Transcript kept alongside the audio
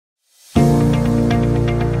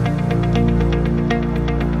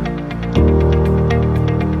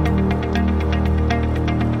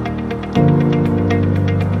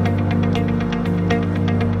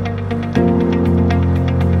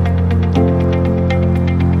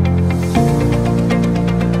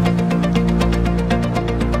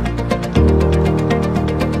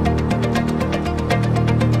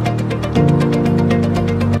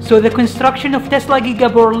So the construction of Tesla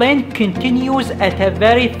Giga Berlin continues at a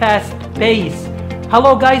very fast pace.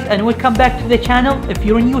 Hello guys, and welcome back to the channel. If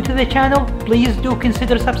you're new to the channel, please do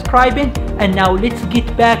consider subscribing. And now let's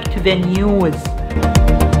get back to the news.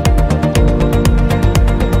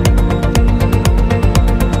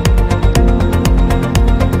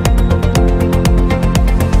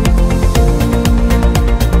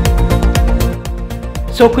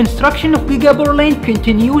 So construction of Giga Berlin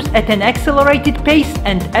continues at an accelerated pace,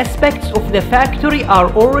 and aspects of the factory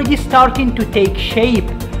are already starting to take shape.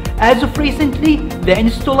 As of recently, the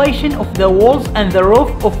installation of the walls and the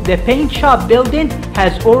roof of the paint shop building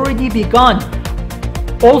has already begun.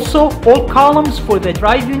 Also, all columns for the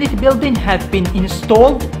drive unit building have been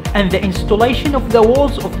installed, and the installation of the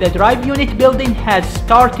walls of the drive unit building has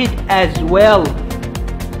started as well.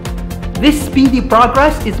 This speedy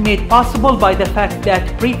progress is made possible by the fact that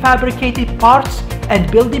prefabricated parts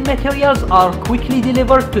and building materials are quickly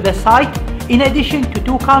delivered to the site, in addition to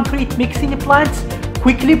 2 concrete mixing plants,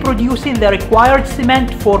 quickly producing the required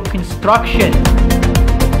cement for construction.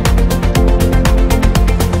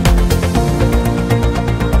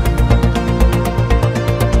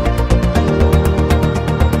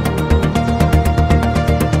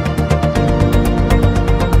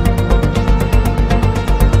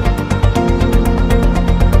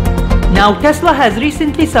 Now, Tesla has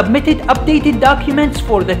recently submitted updated documents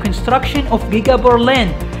for the construction of Giga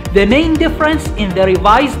Berlin. The main difference in the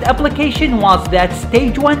revised application was that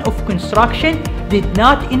stage 1 of construction did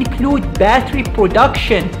not include battery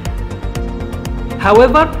production.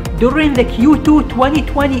 However, during the Q2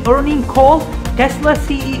 2020 earnings call, Tesla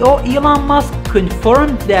CEO Elon Musk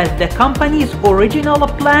confirmed that the company's original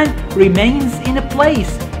plan remains in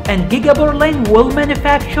place, and Giga Berlin will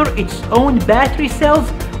manufacture its own battery cells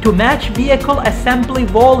to match vehicle assembly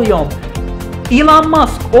volume. Elon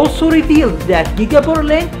Musk also revealed that Giga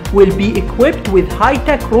Berlin will be equipped with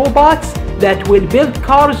high-tech robots that will build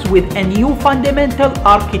cars with a new fundamental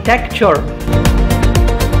architecture.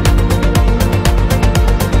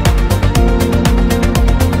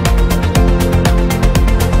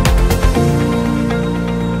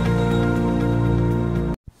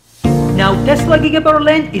 Now, Tesla Giga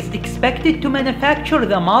Berlin is expected to manufacture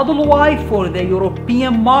the Model Y for the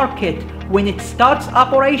European market when it starts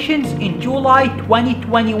operations in July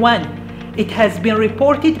 2021. It has been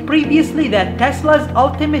reported previously that Tesla's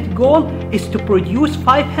ultimate goal is to produce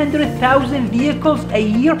 500,000 vehicles a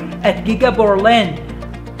year at Giga Berlin.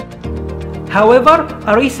 However,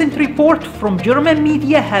 a recent report from German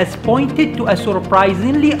media has pointed to a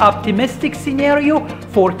surprisingly optimistic scenario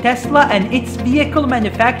for Tesla and its vehicle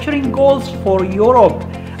manufacturing goals for Europe.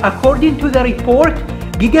 According to the report,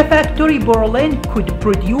 Gigafactory Berlin could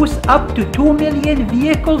produce up to 2 million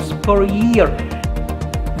vehicles per year.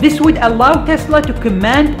 This would allow Tesla to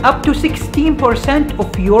command up to 16%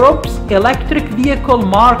 of Europe's electric vehicle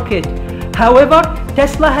market. However,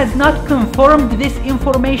 Tesla has not confirmed this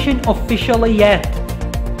information officially yet.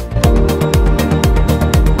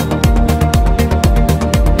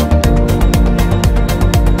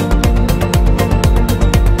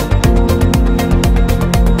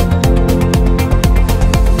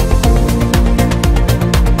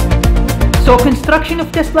 So construction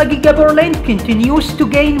of Tesla Giga Berlin continues to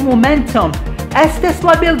gain momentum. As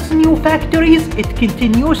Tesla builds new factories, it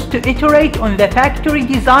continues to iterate on the factory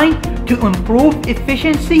design to improve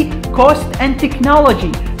efficiency, cost, and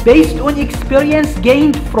technology based on experience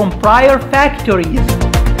gained from prior factories.